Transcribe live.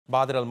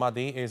Badr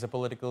Al-Madi is a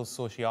political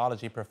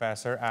sociology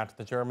professor at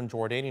the German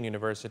Jordanian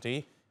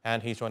University,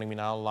 and he's joining me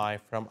now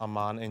live from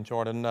Amman in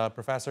Jordan.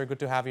 Professor, good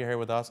to have you here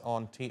with us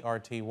on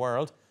TRT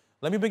World.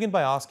 Let me begin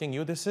by asking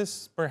you, this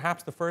is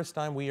perhaps the first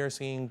time we are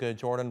seeing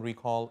Jordan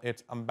recall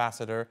its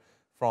ambassador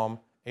from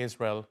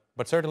Israel,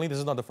 but certainly this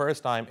is not the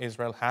first time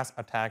Israel has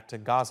attacked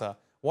Gaza.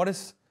 What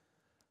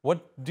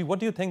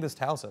do you think this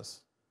tells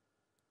us?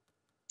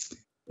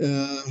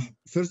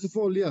 First of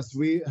all, yes,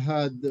 we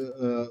had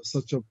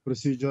such a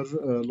procedure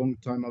a long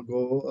time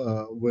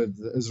ago with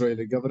the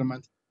Israeli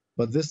government,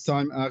 but this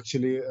time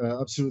actually,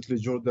 absolutely,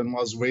 Jordan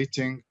was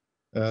waiting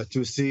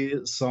to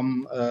see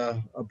some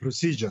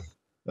procedure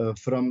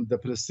from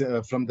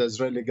the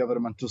Israeli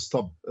government to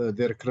stop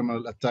their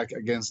criminal attack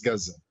against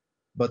Gaza.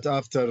 But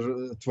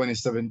after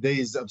 27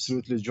 days,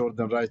 absolutely,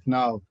 Jordan right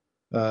now,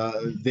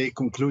 they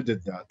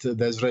concluded that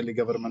the Israeli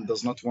government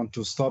does not want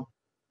to stop.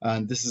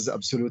 And this is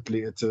absolutely,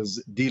 it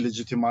is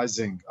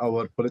delegitimizing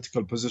our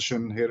political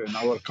position here in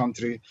our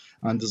country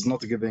and is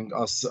not giving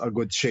us a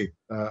good shape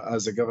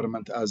as a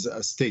government, as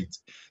a state.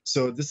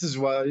 So this is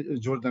why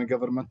Jordan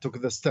government took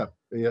the step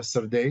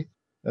yesterday,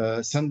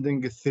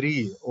 sending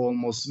three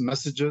almost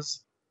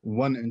messages,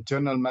 one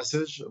internal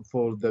message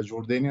for the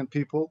Jordanian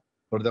people,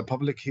 for the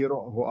public here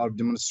who are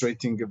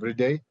demonstrating every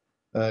day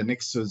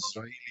next to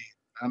Israeli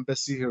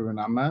embassy here in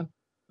Amman.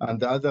 And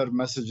the other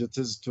message it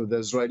is to the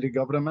Israeli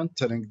government,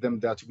 telling them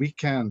that we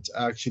can't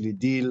actually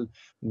deal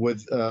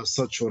with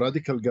such a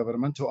radical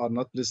government who are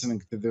not listening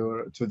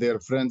to their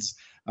friends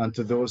and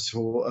to those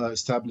who are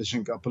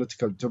establishing a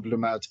political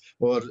diplomat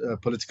or a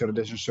political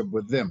relationship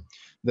with them.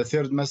 The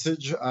third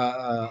message,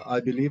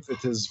 I believe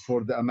it is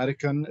for the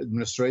American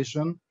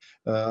administration,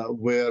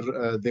 where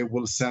they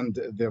will send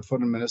their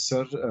foreign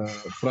minister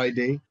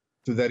Friday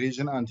to the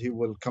region, and he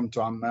will come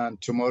to Amman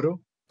tomorrow.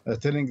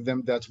 Telling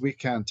them that we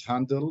can't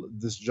handle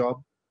this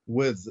job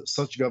with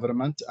such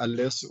government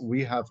unless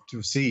we have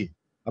to see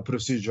a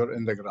procedure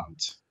in the ground.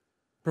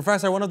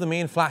 Professor, one of the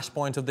main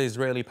flashpoints of the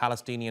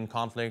Israeli-Palestinian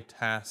conflict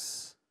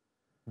has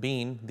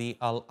been the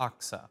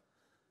Al-Aqsa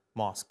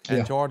Mosque.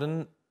 And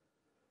Jordan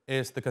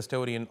is the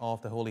custodian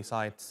of the holy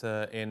sites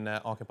in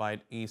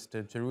occupied East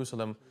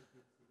Jerusalem.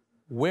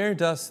 Where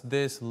does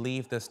this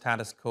leave the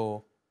status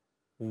quo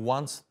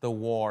once the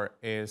war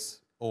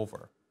is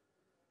over?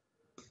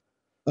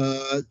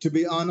 To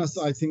be honest,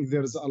 I think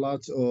there's a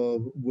lot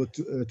of what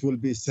it will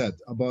be said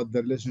about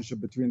the relationship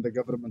between the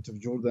government of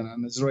Jordan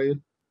and Israel.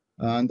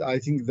 And I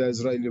think the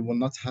Israeli will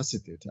not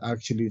hesitate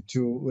actually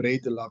to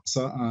raid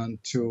Al-Aqsa and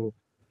to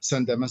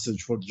send a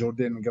message for the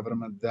Jordanian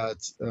government that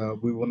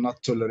we will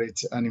not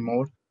tolerate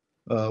anymore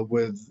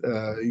with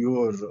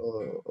your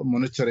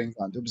monitoring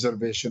and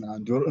observation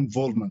and your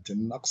involvement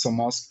in Al-Aqsa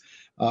Mosque.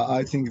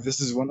 I think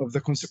this is one of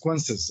the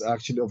consequences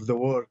actually of the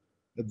war,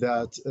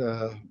 that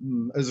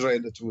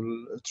Israel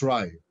will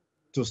try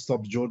to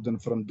stop Jordan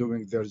from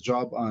doing their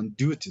job and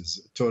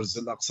duties towards the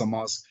Al-Aqsa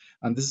Mosque.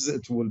 And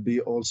it will be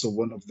also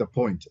one of the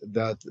point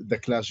that the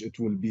clash, it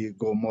will be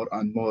go more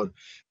and more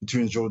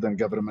between Jordan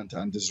government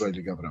and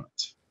Israeli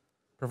government.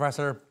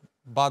 Professor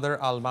Badr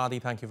Al-Madi,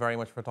 thank you very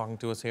much for talking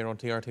to us here on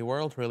TRT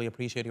World. Really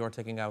appreciate your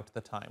taking out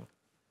the time.